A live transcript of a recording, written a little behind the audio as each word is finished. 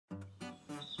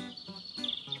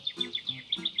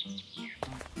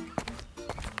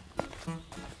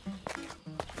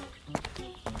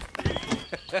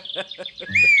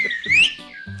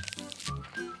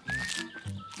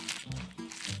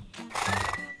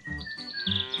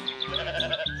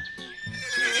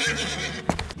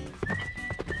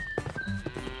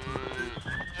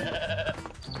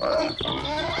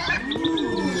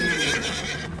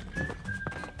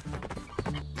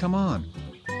Come on.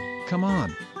 Come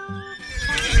on.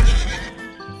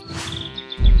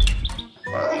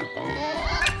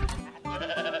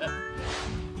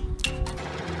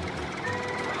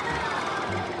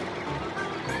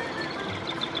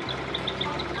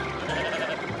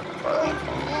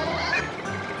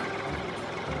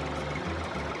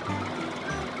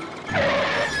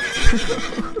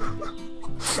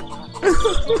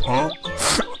 Huh?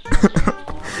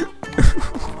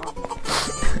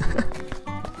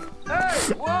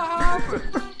 Hey, what happened?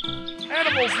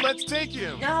 Animals, let's take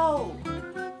him. No.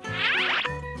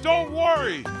 Don't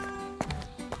worry.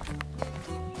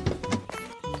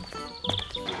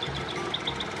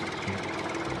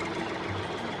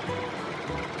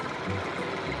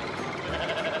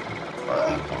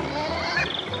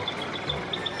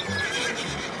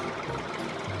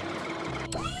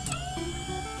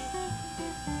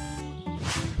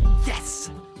 Yes.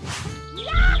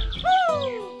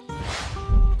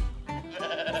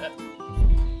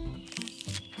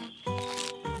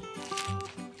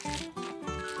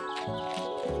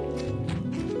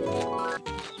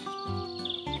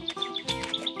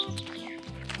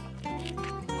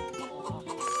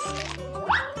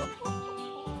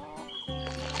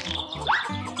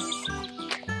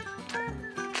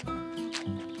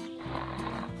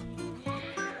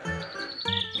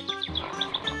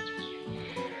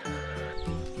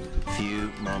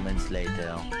 Few moments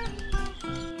later.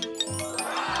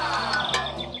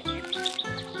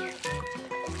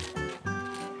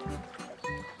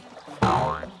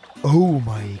 Oh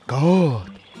my god.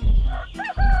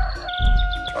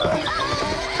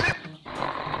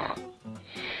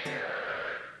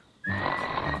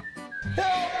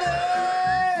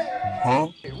 Huh?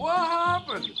 Hey, what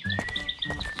happened?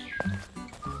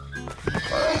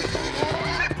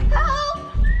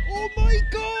 Oh my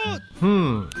god.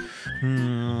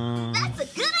 That's a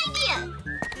good idea.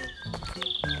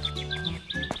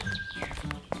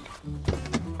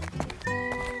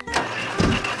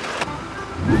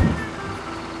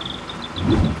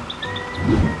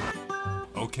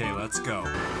 Okay, let's go.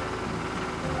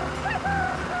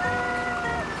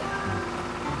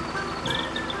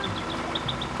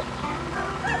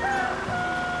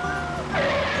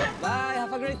 Bye,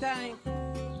 have a great time.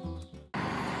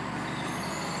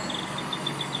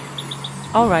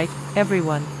 All right,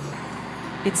 everyone.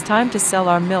 It's time to sell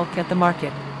our milk at the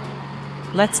market.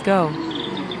 Let's go.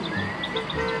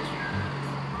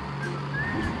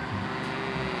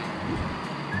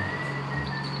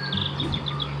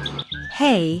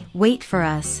 Hey, wait for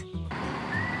us.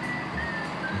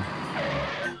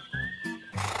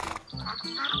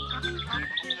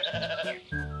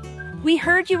 We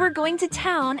heard you were going to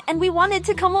town and we wanted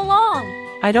to come along.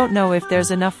 I don't know if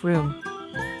there's enough room.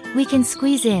 We can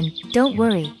squeeze in, don't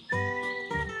worry.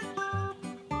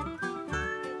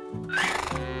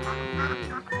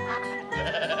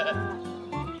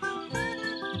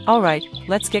 All right,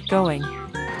 let's get going.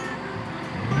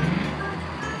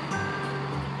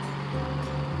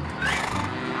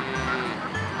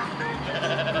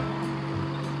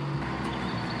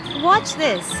 Watch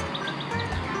this.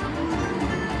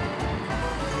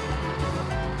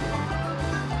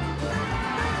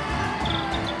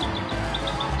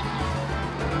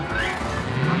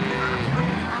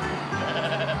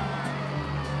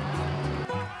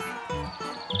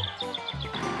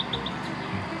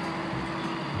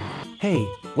 Hey,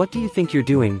 what do you think you're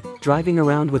doing, driving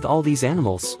around with all these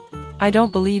animals? I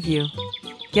don't believe you.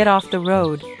 Get off the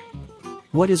road.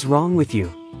 What is wrong with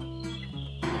you?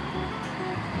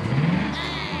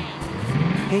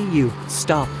 Hey you,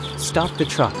 stop the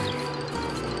truck.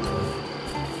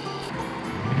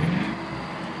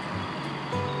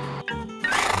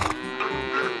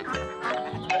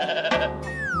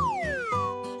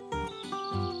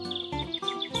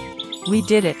 We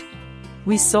did it.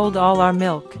 We sold all our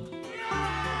milk.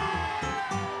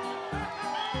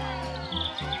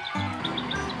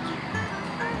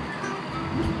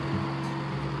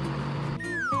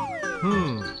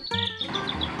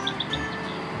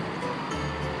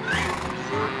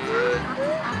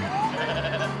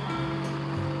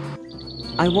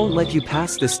 I won't let you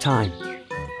pass this time.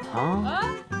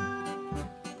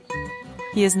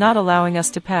 He is not allowing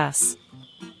us to pass.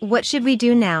 What should we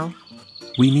do now?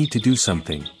 We need to do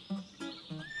something.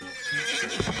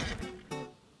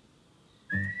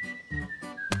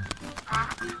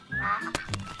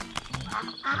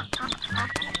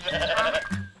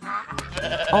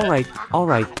 Alright,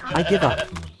 I give up.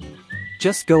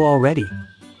 Just go already.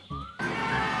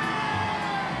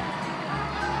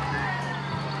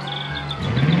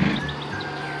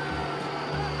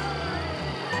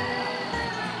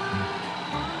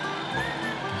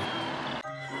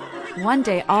 One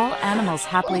day all animals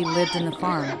happily lived in the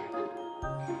farm.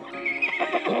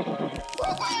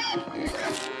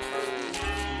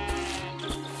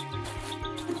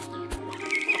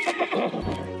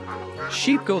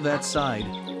 Sheep go that side.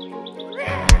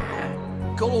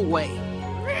 Go away.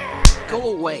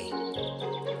 Go away.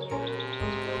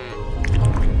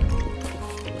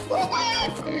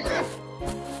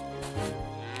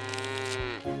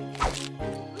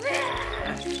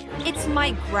 It's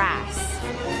my grass.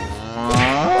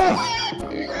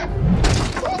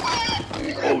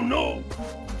 Oh no!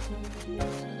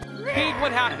 Pig,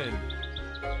 what happened?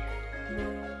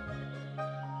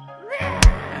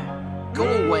 Go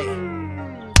away.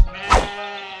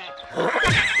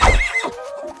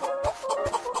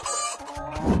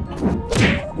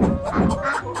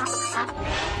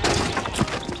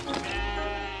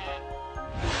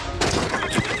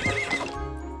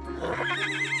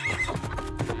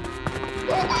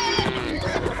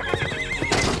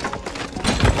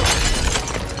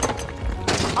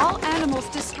 All animals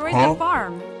destroyed the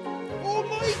farm. Oh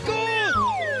my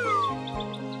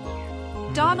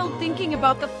god! Donald thinking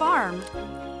about the farm.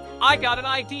 I got an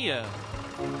idea.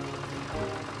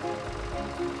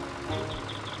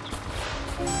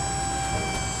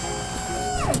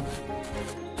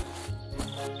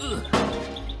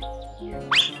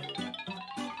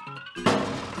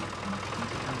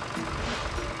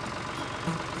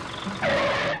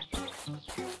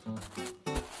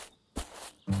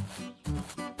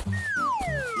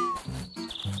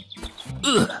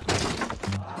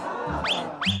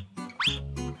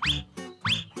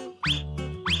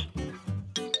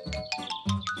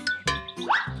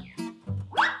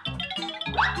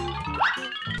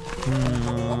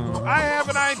 I have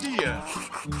an idea.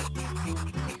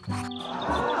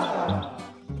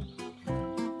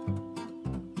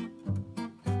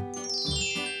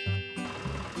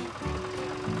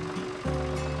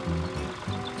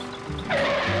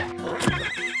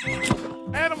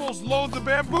 Animals load the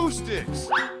bamboo sticks.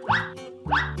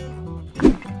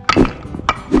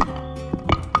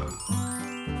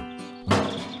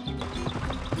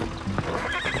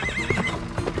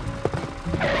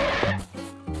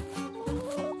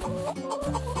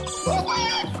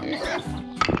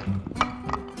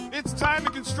 It's time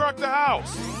to construct the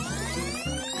house.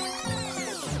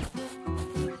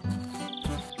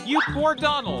 You poor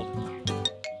Donald.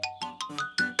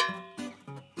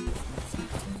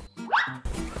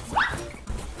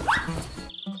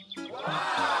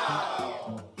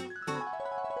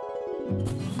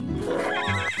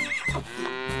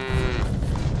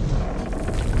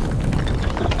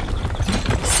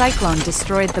 Cyclone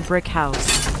destroyed the brick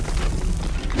house.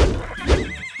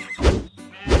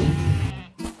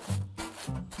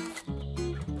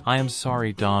 I am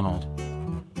sorry, Donald.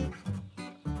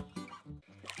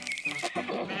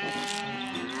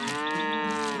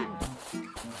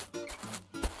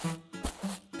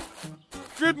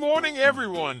 Good morning,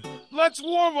 everyone. Let's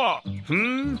warm up.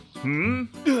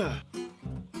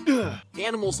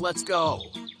 Animals, let's go.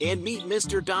 And meet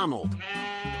Mr. Donald.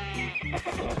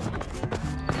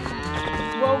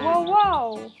 Whoa, whoa,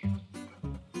 whoa!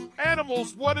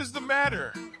 Animals, what is the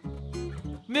matter?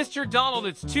 Mr. Donald,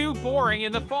 it's too boring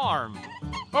in the farm.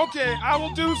 Okay, I will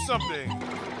do something.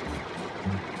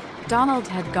 Donald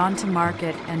had gone to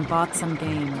market and bought some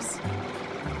games.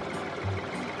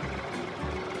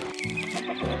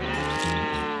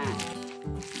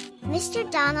 Mr.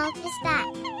 Donald is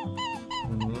back.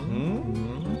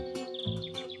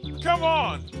 Come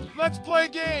on, let's play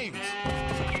games.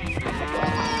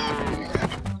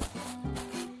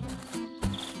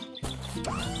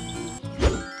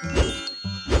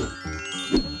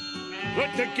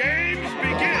 Let the games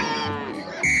begin.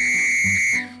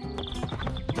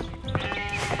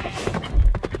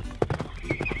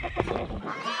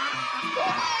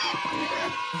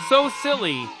 So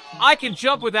silly. I can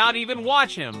jump without even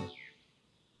watch him.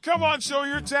 Come on, show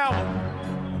your talent.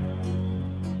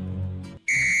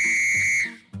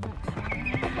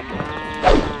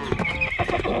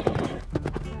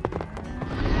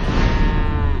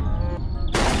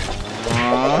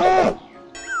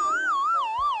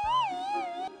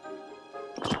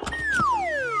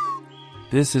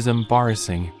 This is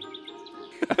embarrassing.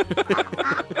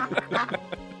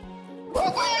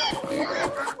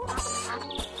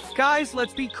 Guys,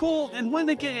 let's be cool and win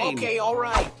the game. Okay, all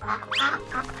right.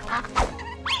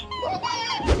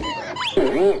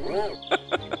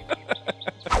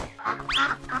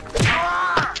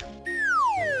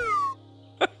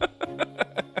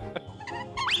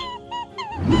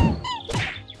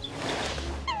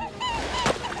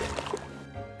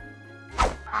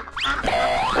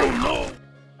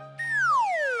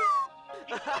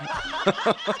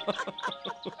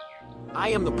 I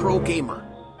am the pro gamer.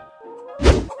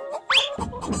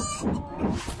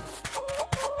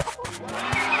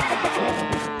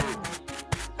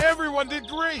 Everyone did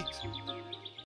great.